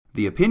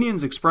The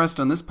opinions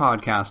expressed on this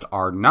podcast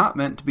are not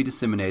meant to be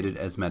disseminated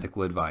as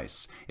medical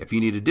advice. If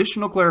you need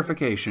additional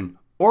clarification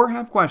or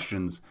have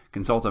questions,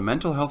 consult a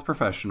mental health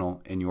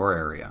professional in your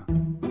area.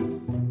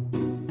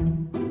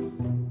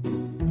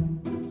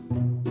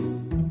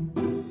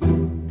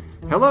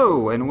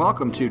 Hello, and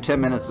welcome to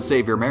 10 Minutes to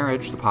Save Your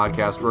Marriage, the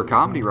podcast for a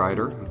comedy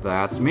writer,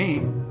 that's me,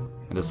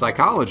 and a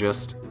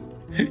psychologist.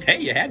 Hey,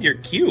 you had your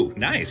cue.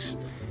 Nice.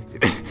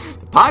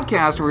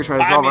 Podcast where we try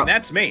to solve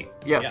that's me.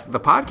 Yes, yeah. The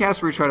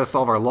podcast where we try to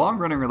solve our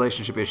long-running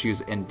relationship issues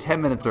in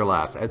 10 minutes or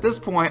less. At this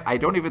point, I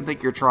don't even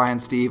think you're trying,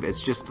 Steve.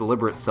 It's just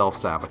deliberate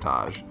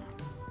self-sabotage.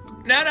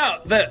 No.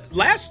 The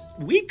last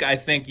week, I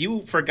think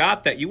you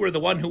forgot that you were the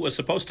one who was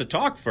supposed to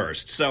talk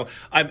first. So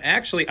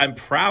I'm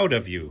proud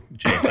of you,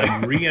 James.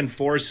 I'm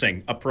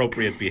reinforcing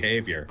appropriate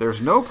behavior.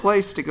 There's no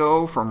place to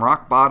go from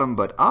rock bottom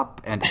but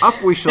up, and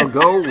up we shall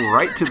go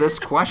right to this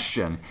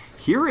question.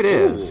 Here it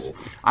is. Ooh.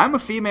 I'm a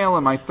female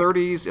in my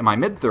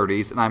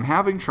mid-30s, and I'm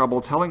having trouble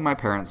telling my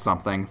parents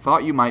something.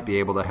 Thought you might be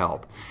able to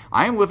help.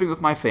 I am living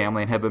with my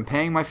family and have been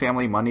paying my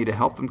family money to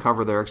help them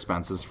cover their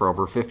expenses for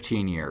over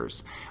 15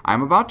 years. I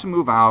am about to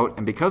move out,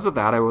 and because of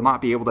that, I will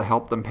not be able to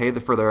help them pay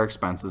for their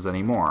expenses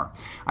anymore.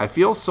 I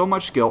feel so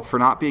much guilt for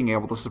not being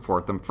able to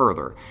support them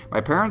further.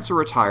 My parents are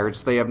retired,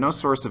 so they have no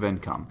source of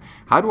income.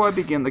 How do I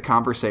begin the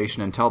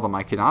conversation and tell them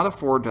I cannot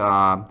afford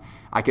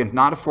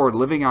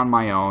living on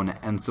my own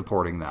and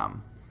supporting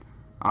them?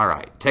 All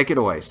right, take it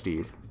away,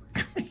 Steve.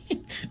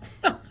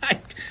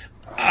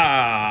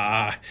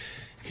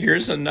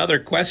 Here's another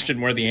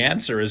question where the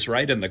answer is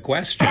right in the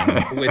question,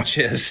 which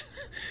is,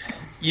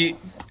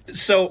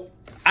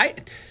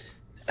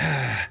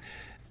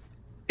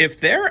 if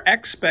their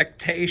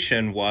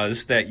expectation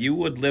was that you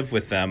would live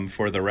with them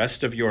for the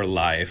rest of your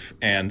life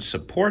and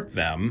support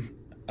them,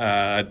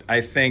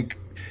 I think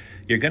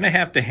you're going to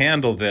have to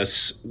handle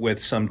this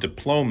with some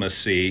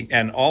diplomacy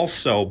and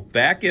also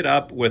back it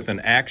up with an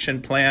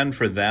action plan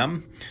for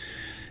them.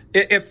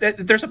 If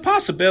there's a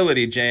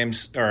possibility,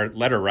 James, or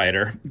letter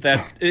writer,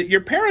 that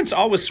your parents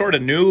always sort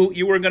of knew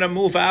you were going to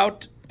move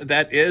out.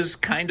 That is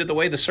kind of the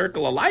way the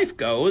circle of life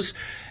goes,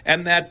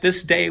 and that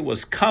this day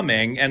was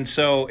coming. And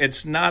so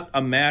it's not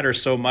a matter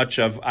so much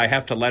of I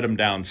have to let them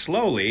down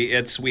slowly.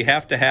 It's we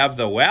have to have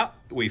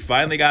we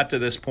finally got to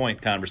this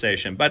point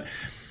conversation. But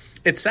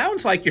it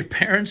sounds like your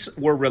parents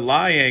were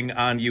relying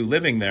on you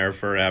living there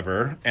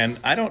forever, and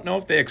I don't know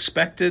if they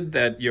expected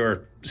that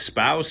your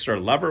spouse or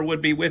lover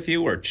would be with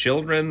you or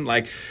children.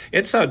 Like,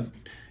 it's an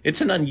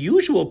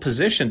unusual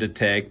position to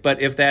take, but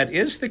if that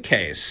is the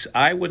case,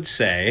 I would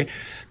say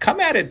come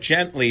at it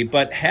gently,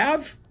 but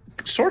have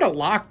sort of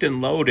locked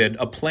and loaded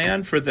a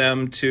plan for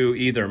them to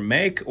either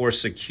make or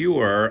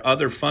secure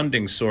other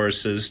funding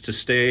sources to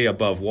stay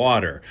above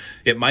water.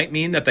 It might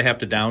mean that they have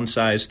to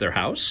downsize their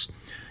house.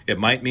 It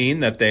might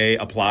mean that they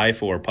apply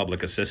for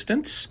public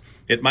assistance.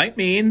 It might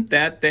mean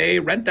that they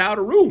rent out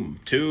a room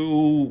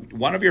to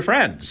one of your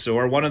friends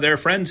or one of their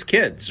friends'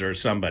 kids or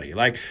somebody.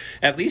 Like,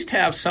 at least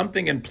have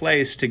something in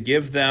place to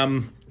give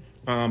them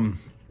hope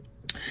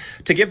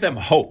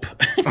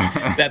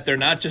that they're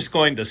not just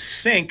going to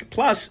sink.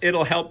 Plus,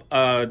 it'll help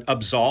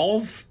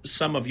absolve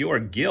some of your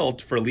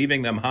guilt for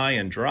leaving them high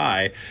and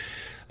dry.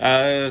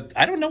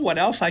 I don't know what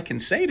else I can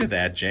say to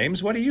that,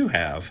 James. What do you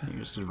have? You're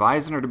just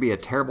advising her to be a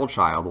terrible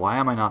child. Why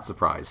am I not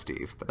surprised,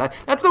 Steve? But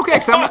that's okay,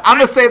 because I'm going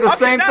to say the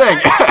same thing.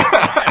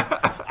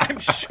 I'm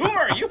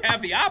sure you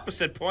have the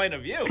opposite point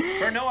of view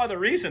for no other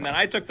reason than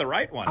I took the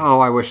right one. Oh,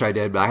 I wish I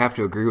did, but I have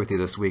to agree with you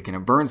this week, and it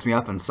burns me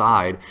up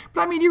inside.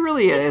 But I mean, you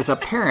really, as a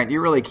parent, you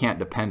really can't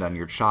depend on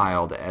your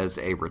child as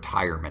a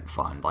retirement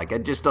fund. Like,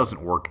 it just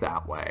doesn't work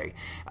that way.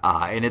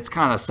 And it's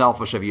kind of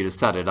selfish of you to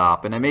set it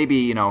up. And then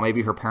maybe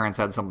her parents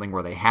had something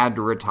where they had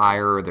to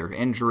retire, or their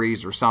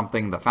injuries or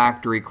something, the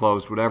factory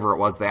closed, whatever it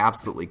was, they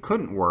absolutely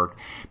couldn't work.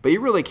 But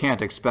you really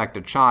can't expect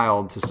a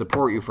child to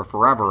support you for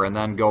forever and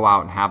then go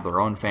out and have their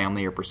own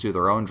family or pursue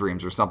their own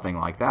dreams or something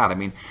like that. I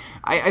mean,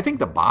 I think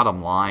the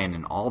bottom line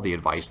in all the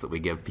advice that we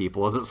give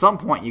people is at some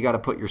point you got to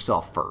put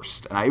yourself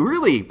first. And I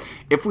really,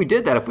 if we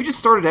did that, if we just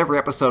started every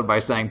episode by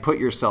saying put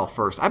yourself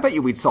first, I bet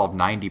you we'd solve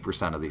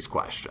 90% of these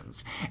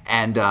questions.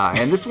 And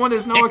this one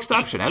is no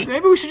exception. And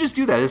maybe we should just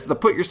do that. This is the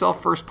Put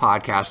Yourself First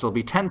podcast. It'll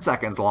be 10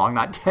 seconds long,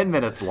 not 10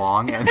 minutes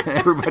long. And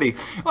everybody,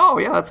 oh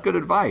yeah, that's good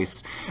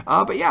advice.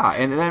 But yeah,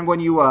 and then when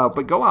you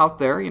but go out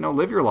there,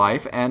 live your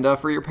life. And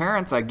for your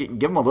parents, give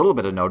them a little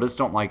bit of notice.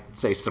 Don't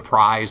say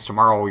surprise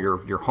tomorrow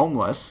you're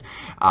homeless.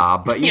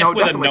 But with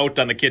a note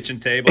on the kitchen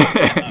table.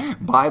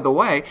 By the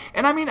way,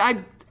 and I mean,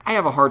 I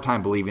have a hard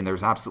time believing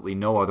there's absolutely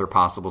no other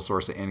possible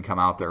source of income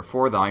out there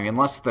for them. I mean,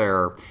 unless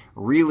they're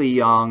really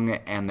young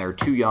and they're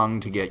too young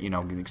to get,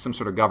 some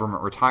sort of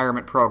government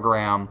retirement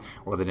program,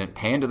 or they didn't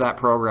pay into that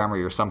program, or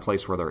you're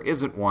someplace where there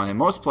isn't one. In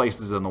most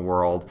places in the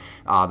world,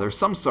 there's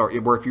some sort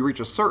where if you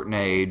reach a certain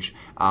age,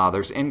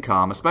 there's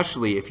income,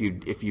 especially if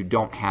you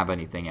don't have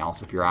anything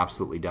else, if you're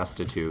absolutely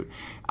destitute.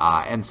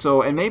 And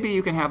maybe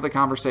you can have the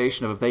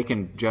conversation of if they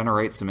can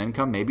generate some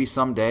income, maybe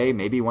someday,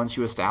 maybe once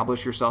you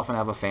establish yourself and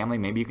have a family,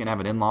 maybe you can have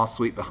an in-law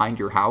suite behind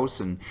your house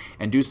and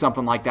do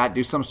something like that.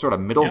 Do some sort of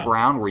middle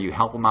ground where you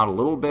help them out a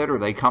little bit, or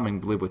they come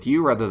and live with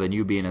you rather than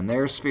you being in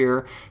their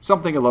sphere.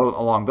 Something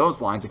along those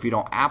lines if you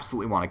don't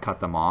absolutely want to cut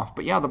them off.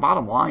 But yeah, the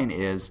bottom line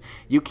is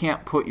you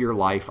can't put your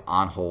life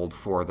on hold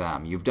for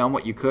them. You've done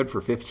what you could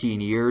for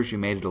 15 years. You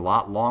made it a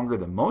lot longer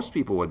than most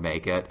people would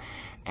make it.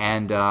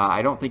 And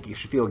I don't think you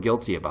should feel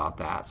guilty about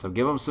that. So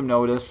give them some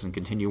notice and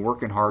continue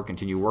working hard,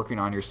 continue working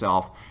on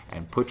yourself,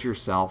 and put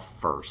yourself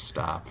first.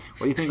 What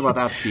do you think about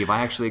that, Steve? I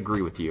actually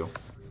agree with you.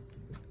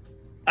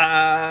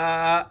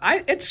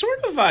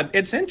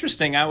 It's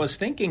interesting. I was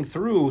thinking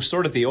through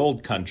sort of the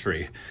old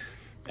country.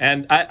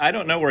 And I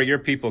don't know where your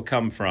people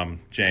come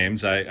from,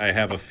 James. I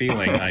have a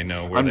feeling I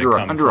know where they come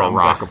from. Under a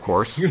rock, of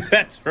course.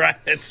 That's right.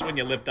 It's when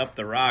you lift up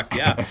the rock,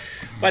 yeah.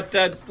 But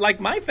like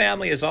my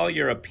family is all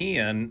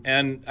European,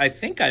 and I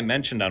think I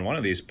mentioned on one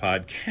of these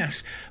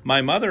podcasts,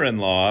 my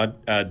mother-in-law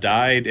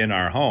died in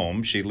our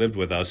home. She lived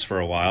with us for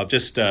a while,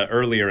 just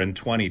earlier in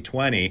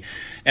 2020.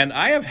 And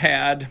I have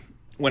had...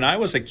 When I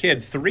was a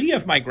kid, 3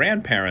 of my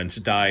grandparents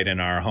died in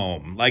our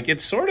home. Like,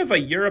 it's sort of a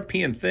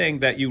European thing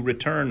that you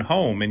return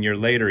home in your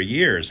later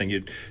years and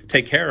you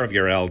take care of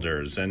your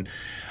elders. And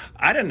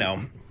I don't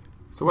know.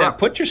 So that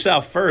put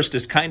yourself first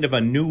is kind of a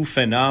new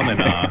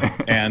phenomena.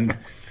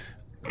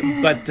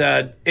 But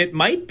it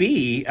might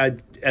be,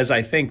 as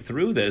I think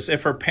through this,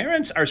 if her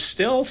parents are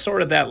still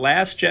sort of that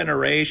last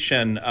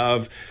generation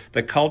of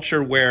the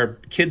culture where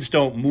kids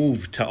don't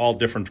move to all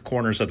different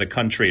corners of the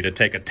country to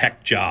take a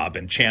tech job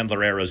in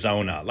Chandler,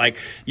 Arizona. Like,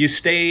 you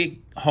stay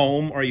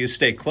home or you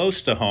stay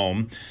close to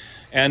home.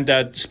 And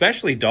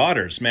especially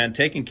daughters, man,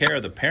 taking care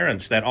of the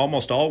parents, that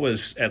almost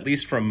always, at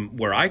least from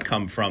where I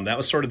come from, that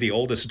was sort of the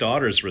oldest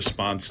daughter's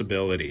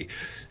responsibility.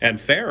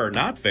 And fair or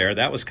not fair,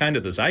 that was kind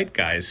of the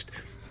zeitgeist.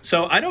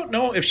 So I don't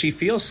know if she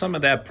feels some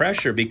of that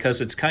pressure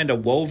because it's kind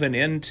of woven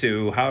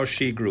into how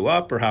she grew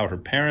up or how her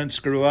parents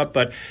grew up,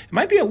 but it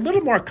might be a little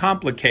more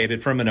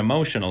complicated from an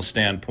emotional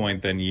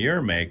standpoint than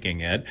you're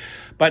making it.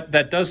 But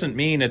that doesn't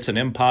mean it's an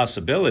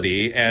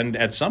impossibility. And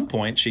at some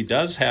point, she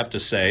does have to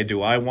say,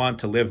 do I want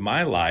to live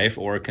my life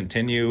or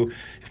continue?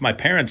 If my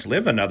parents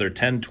live another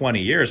 10,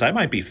 20 years, I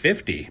might be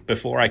 50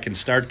 before I can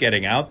start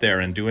getting out there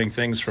and doing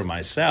things for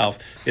myself.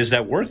 Is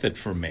that worth it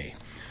for me?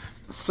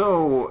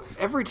 So,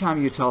 every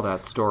time you tell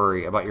that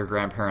story about your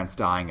grandparents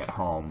dying at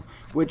home,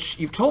 which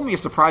you've told me a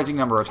surprising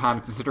number of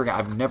times considering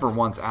I've never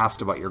once asked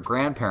about your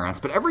grandparents,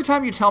 but every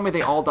time you tell me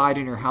they all died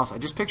in your house, I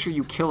just picture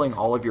you killing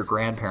all of your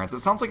grandparents. It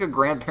sounds like a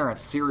grandparent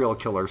serial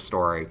killer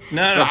story.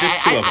 No,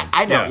 just 2 of them.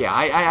 I know,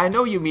 I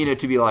know you mean it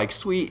to be like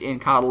sweet in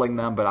coddling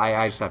them, but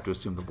I just have to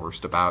assume the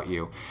worst about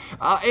you.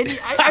 And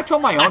I've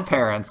told my own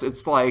parents,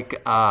 it's like,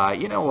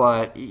 you know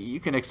what, you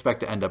can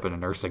expect to end up in a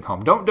nursing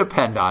home. Don't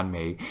depend on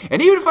me.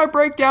 And even if I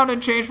break down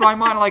and change my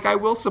mind, like, I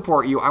will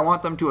support you, I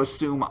want them to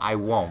assume I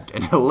won't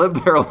and to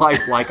live their life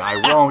like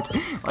I won't.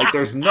 Like,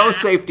 there's no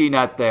safety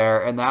net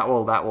there, and that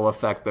will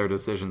affect their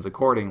decisions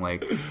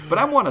accordingly. But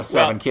I'm one of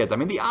 7 kids. I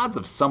mean, the odds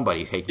of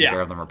somebody taking care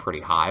of them are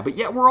pretty high, but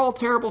yet we're all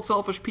terrible,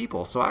 selfish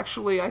people. So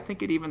actually, I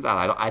think it evens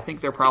out. I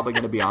think they're probably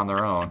going to be on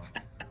their own.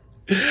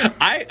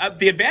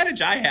 The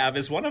advantage I have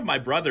is one of my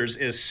brothers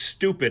is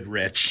stupid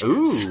rich.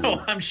 Ooh. So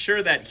I'm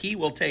sure that he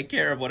will take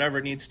care of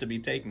whatever needs to be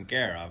taken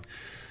care of.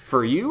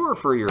 For you or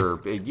for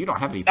your... You don't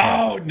have any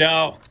pets. Oh,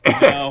 no.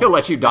 He'll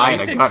let you die in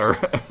a gutter.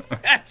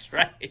 That's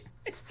right.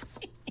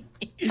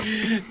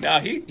 No,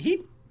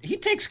 he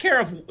takes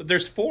care of...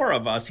 There's 4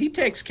 of us. He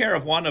takes care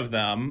of one of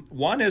them.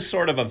 One is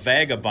sort of a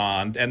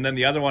vagabond, and then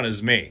the other one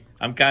is me.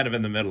 I'm kind of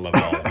in the middle of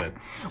all of it.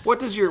 What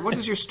does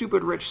your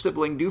stupid rich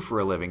sibling do for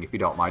a living, if you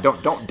don't mind?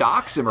 Don't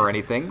dox him or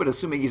anything, but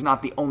assuming he's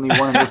not the only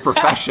one in his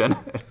profession...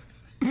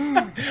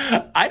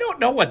 I don't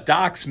know what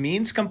dox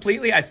means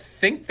completely. I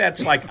think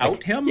that's like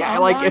out him. Yeah,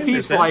 online? like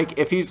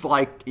if he's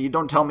like, you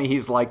don't tell me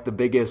he's like the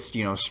biggest,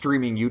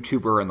 streaming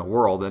YouTuber in the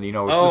world, and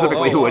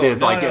specifically who it is.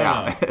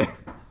 No.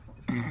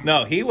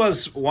 No, he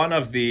was one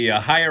of the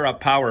higher up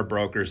power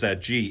brokers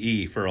at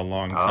GE for a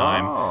long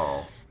time.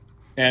 Oh,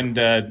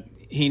 and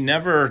he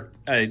never.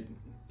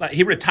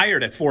 He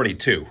retired at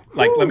 42.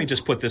 Like, let me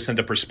just put this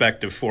into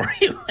perspective for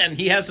you, and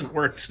he hasn't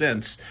worked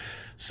since.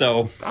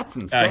 So that's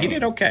insane. He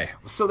did okay.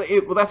 So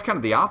that's kind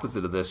of the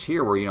opposite of this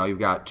here, where you've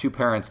got 2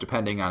 parents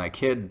depending on a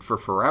kid for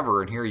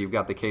forever, and here you've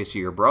got the case of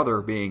your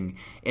brother being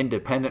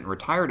independent and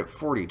retired at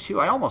 42.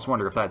 I almost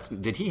wonder if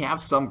did he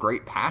have some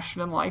great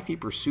passion in life he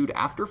pursued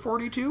after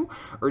 42,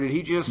 or did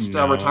he just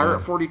retire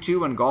at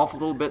 42 and golf a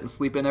little bit and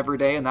sleep in every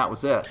day, and that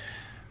was it?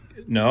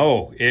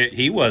 No,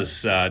 he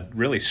was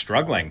really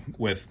struggling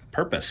with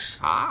purpose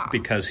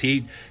because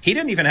he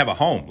didn't even have a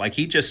home. Like,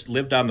 he just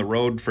lived on the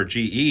road for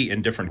GE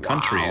in different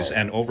countries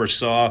and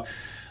oversaw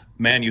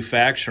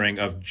manufacturing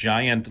of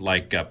giant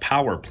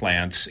power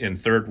plants in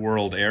third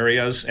world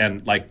areas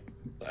and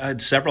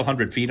several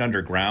hundred feet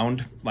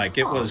underground. Like,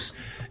 it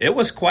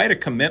was quite a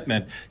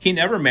commitment. He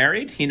never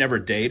married. He never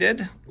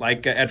dated.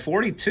 At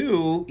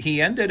 42,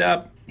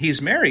 he's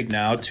married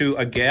now to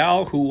a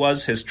gal who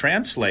was his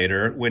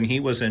translator when he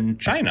was in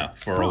China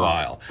for a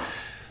while.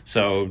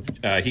 So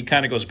he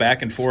kind of goes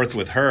back and forth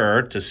with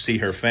her to see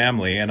her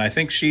family. And I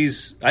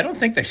don't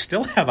think they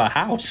still have a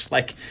house.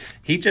 Like,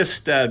 he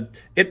just,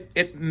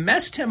 it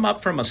messed him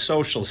up from a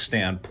social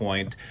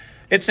standpoint.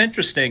 It's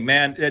interesting,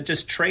 man.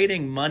 Just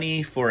trading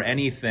money for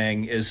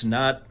anything is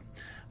not,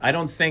 I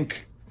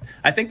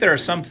think there are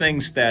some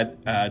things that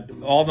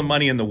all the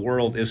money in the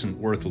world isn't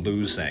worth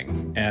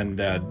losing. And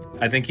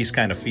I think he's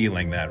kind of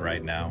feeling that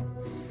right now.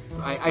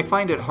 I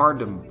find it hard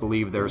to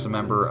believe there's a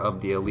member of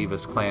the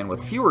Olivas clan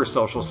with fewer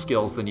social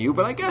skills than you,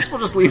 but I guess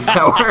we'll just leave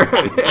that where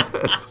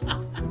it is.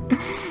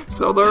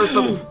 So there's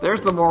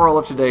the moral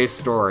of today's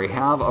story.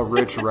 Have a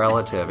rich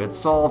relative. It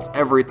solves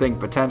everything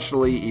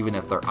potentially, even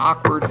if they're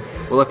awkward.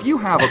 Well, if you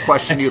have a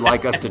question you'd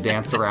like us to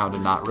dance around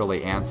and not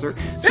really answer,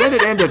 send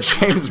it in to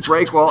James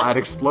Breakwell at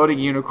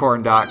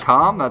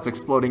explodingunicorn.com. That's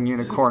exploding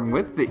unicorn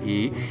with the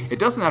E. It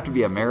doesn't have to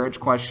be a marriage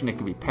question. It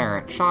can be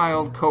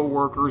parent-child,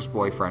 co-workers,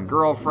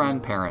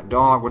 boyfriend-girlfriend,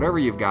 parent-dog, whatever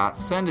you've got,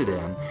 send it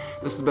in.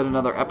 This has been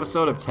another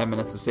episode of 10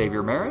 Minutes to Save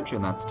Your Marriage,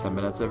 and that's 10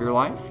 minutes of your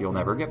life you'll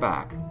never get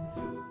back.